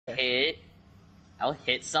I'll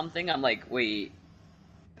hit something, I'm like, wait,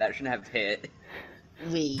 that shouldn't have hit.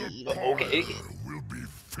 Wait. Okay. Will be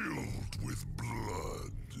filled with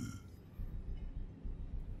blood.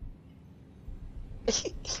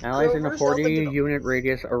 Allies in a 40 unit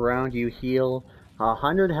radius around you heal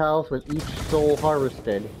 100 health with each soul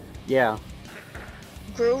harvested. Yeah.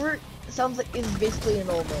 Grover sounds like is basically an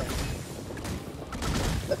old man.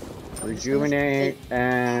 Rejuvenate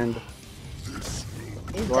and...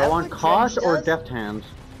 Is Do I that want what Kosh Dredge or does? Deft Hands?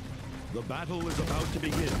 The battle is about to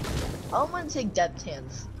begin. I want to take Depth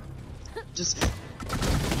Hands. Just.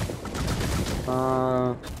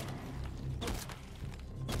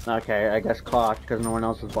 Okay, I guess Kosh, because no one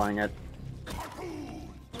else is buying it.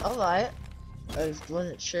 I'll buy it. I just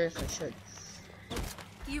wasn't sure if I should.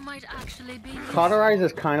 You might actually be. Cauterize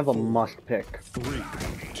is kind of a must pick. 3,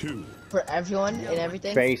 2. For everyone and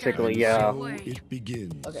everything? Basically, yeah. So it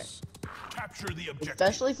begins. Okay. Capture the objective.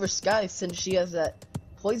 Especially for Sky, since she has that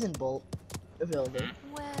poison bolt available.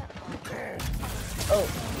 Oh,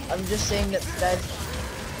 I'm just saying that Sky's.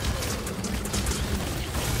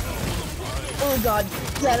 Oh god,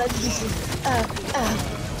 yeah, that's useless.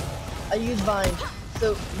 I use Vine.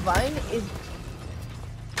 So, Vine is.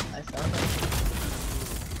 I found it.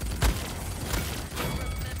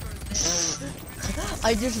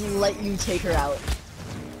 I just let you take her out.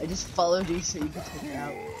 I just followed you so you could take her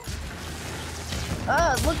out.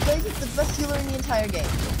 Ah, look, guys, it's the best healer in the entire game.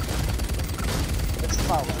 Let's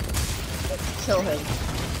follow. Let's kill him.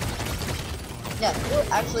 Yeah,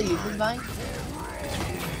 we'll actually use his Vine.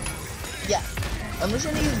 Yeah, I'm just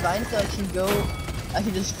gonna use Vine so I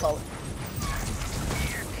can just follow.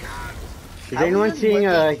 Is anyone seeing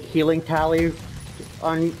a healing tally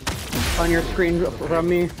on your screen from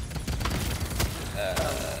me?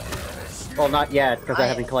 Well, not yet, because I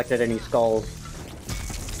haven't collected any skulls.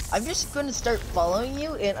 I'm just gonna start following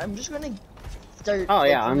you, and I'm just gonna start. Oh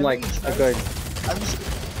yeah, I'm like a good. I'm just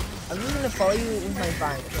gonna follow you with my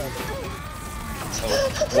Vine.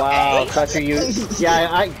 Wow, such a use.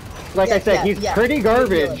 Yeah, like I said, he's pretty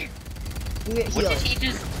garbage. What did he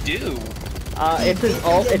just do? It's his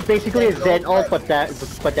ult. It's basically a Zen ult, but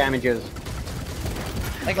damages.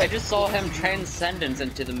 Like, I just saw him transcendence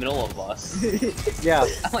into the middle of us. Yeah.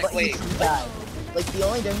 I'm like, wait. Like, the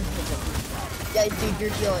only difference is yeah, dude,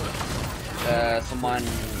 you're healing. Someone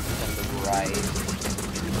on the right.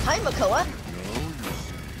 Hi, Makoa.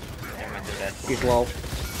 Damn it, they're dead. He's low.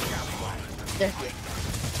 There he is.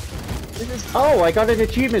 This is Oh, I got an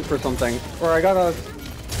achievement for something. Or I got a...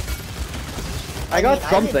 I got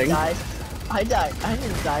something. I died. I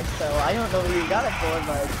didn't die, so I don't know what you got it for,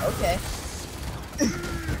 but okay.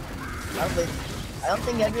 I don't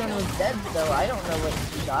think everyone was dead, so I don't know what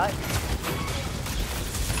you got.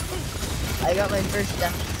 I got my first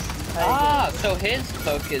death. Ah, so his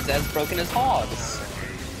poke is as broken as Hog's.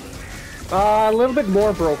 A little bit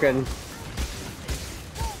more broken.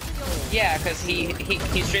 Yeah, because he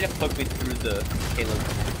straight up poked me through the Halo.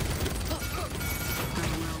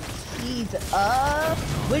 He's a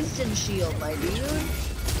Winston shield, my dude.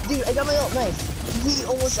 Dude, I got my ult. Nice. We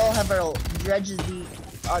almost all have our ult. Dredge is the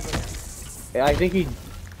odd one. I think he...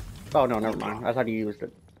 Oh no, never mind. I thought he used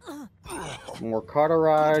it. More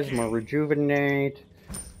cauterize, more rejuvenate.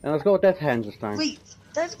 And let's go with Death Hands this time. Wait,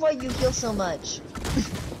 that's why you heal so much.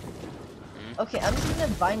 Okay, I'm just gonna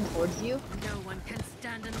Vine towards you. No one can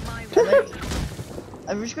stand in my way.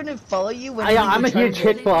 I'm just gonna follow you when I'm a huge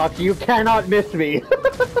hitbox. You cannot miss me.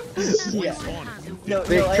 Yeah. No,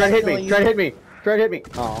 Try to hit me. Try to hit me. Try to hit me.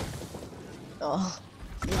 Oh. Oh.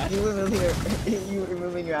 You were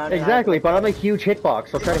moving around. Exactly, but I'm a huge hitbox,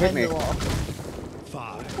 so try to hit me.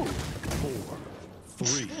 5, 4,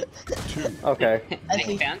 3, 2. Okay.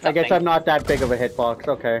 I guess I'm not that big of a hitbox.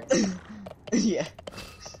 Okay. Yeah.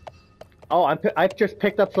 Oh, I just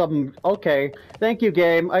picked up some. Okay. Thank you,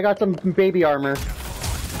 game. I got some baby armor.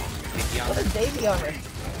 What is baby armor?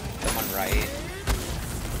 Someone right.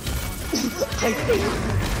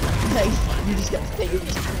 Nice. You just got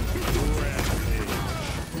saved.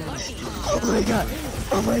 Oh my god.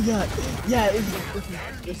 Oh my god. Yeah,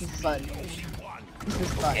 this is fun. This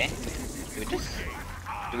is fun. Okay.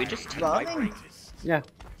 Do we just take Bombing? Yeah.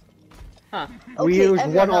 Huh. We used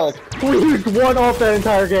one ult. We used one ult that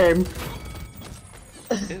entire game.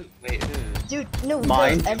 Wait, who? Dude, no,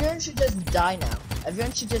 Mine? guys, everyone should just die now.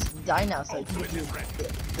 Everyone should just die now so I can get the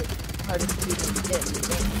hardest to get.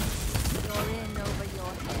 You're in over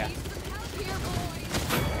your head.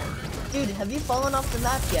 Dude, have you fallen off the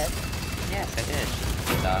map yet? Yes, I did.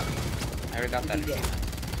 I already got that You did. achievement.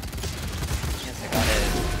 Yes, I got it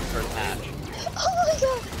first match. Oh my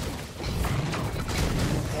god!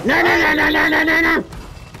 No, no, no, no, no, no, no, no!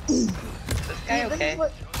 This guy This is okay?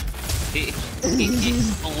 what- He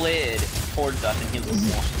slid towards us and he was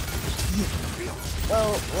one.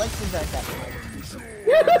 Well, let's address that.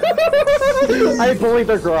 I bullied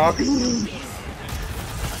the Grok.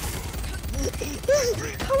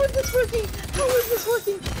 How is this working? How is this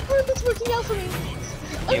working? How is this working out for me?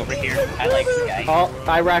 Get over here. I like the guy. Oh,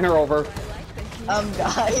 I ran her over.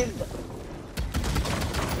 Guys.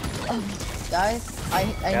 Guys,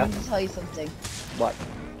 I Yeah? need to tell you something. What?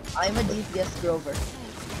 I'm a DPS Grover.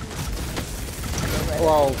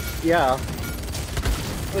 Well, yeah.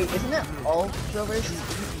 Wait, isn't it all Grovers?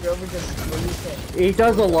 Grover just moves it, He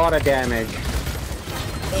does a lot of damage.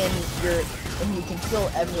 and you can kill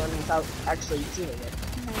everyone without actually doing it.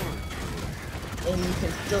 And you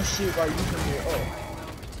can still shoot while using your ult.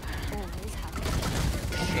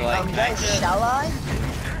 You're like, Guys, shall I?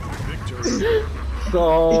 Victory.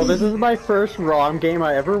 So, this is my first ROM game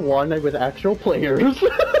I ever won with actual players.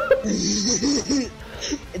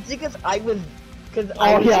 It's because I was.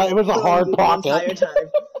 Oh, yeah, it was a hard the pocket. entire time.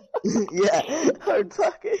 Yeah, hard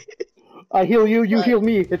pocket. I heal you, you heal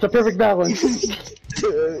me. It's a perfect balance.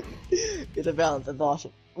 It's a balance. That's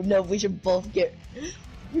awesome. No, we should both get.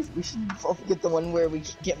 We should both get the one where we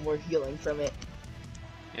can get more healing from it.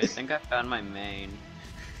 Yeah, I think I found my main.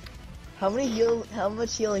 How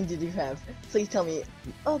much healing did you have? Please tell me.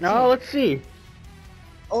 Oh, Now, let's see.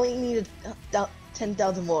 only needed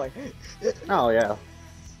 10,000 more. Oh, yeah.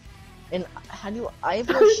 And how do I have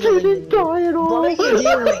more healing than you? Die at all. What are you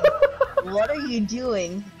doing? What are you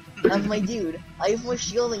doing? I'm my dude. I have more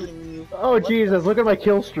shielding than you. Oh, Jesus, look at my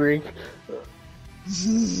kill streak.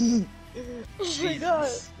 Oh my god.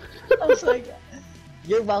 Oh my god.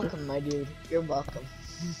 You're welcome, my dude. You're welcome.